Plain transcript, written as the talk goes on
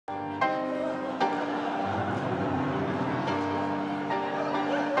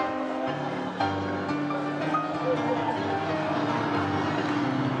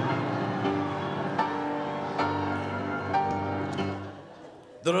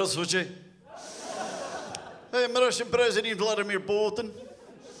Здравствуйте. I'm Russian President Vladimir Putin,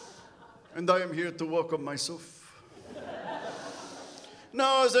 and I am here to welcome myself.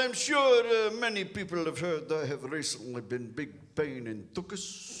 Now, as I'm sure many people have heard, I have recently been big pain in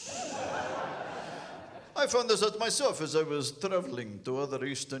tuchus. I found this out myself as I was traveling to other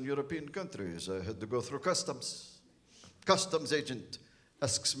Eastern European countries. I had to go through customs. Customs agent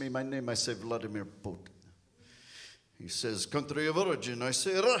asks me my name. I say Vladimir Putin. He says, country of origin. I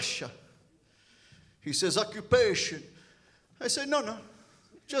say, Russia. He says, occupation. I say, no,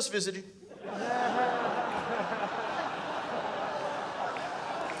 just visiting.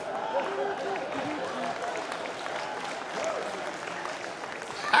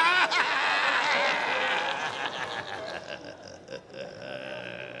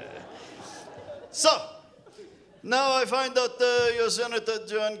 So, now I find out your Senator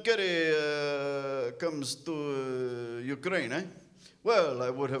John Kerry comes to Ukraine, eh? Well, I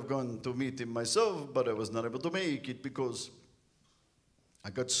would have gone to meet him myself, but I was not able to make it because I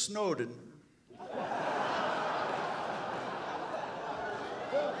got snowed in.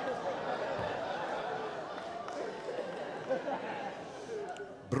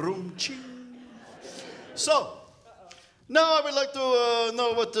 Broom ching. So, now I would like to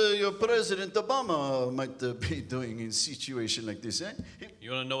know what your President Obama might be doing in a situation like this, eh?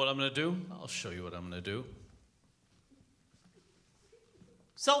 You want to know what I'm going to do? I'll show you what I'm going to do.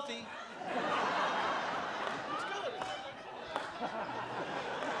 Selfie.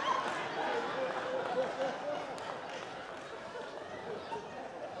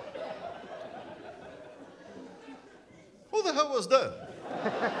 Who the hell was that?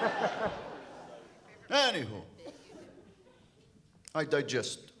 Anywho, I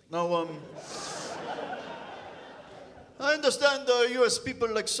digest. Now, I understand U.S. people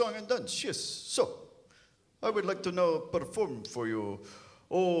like song and dance, yes. So, I would like to now perform for you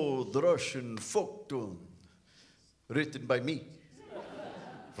old Russian folk tune written by me,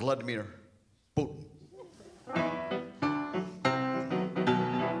 Vladimir Putin.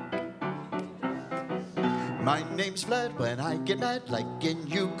 My name's Vlad. When I get mad, like in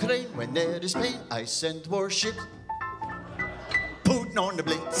Ukraine, when there is pain, I send warship. Putin on the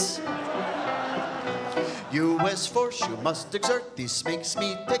blitz. U.S. force, you must exert. This makes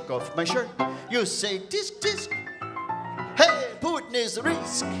me take off my shirt. You say, tisk, tisk. Hey, Putin is a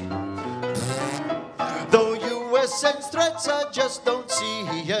risk. Though U.S. sends threats, I just don't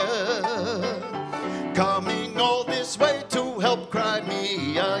see ya coming all this way to help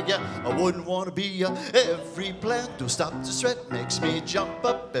Crimea. Yeah, I wouldn't want to be every plan to stop the threat makes me jump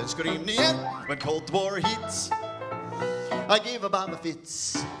up and scream the end. When Cold War hits, I give Obama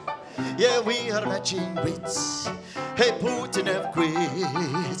fits. Yeah, we are matching wits. Hey, Putin have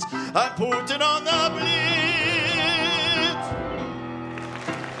quits. I'm Putin on the blitz.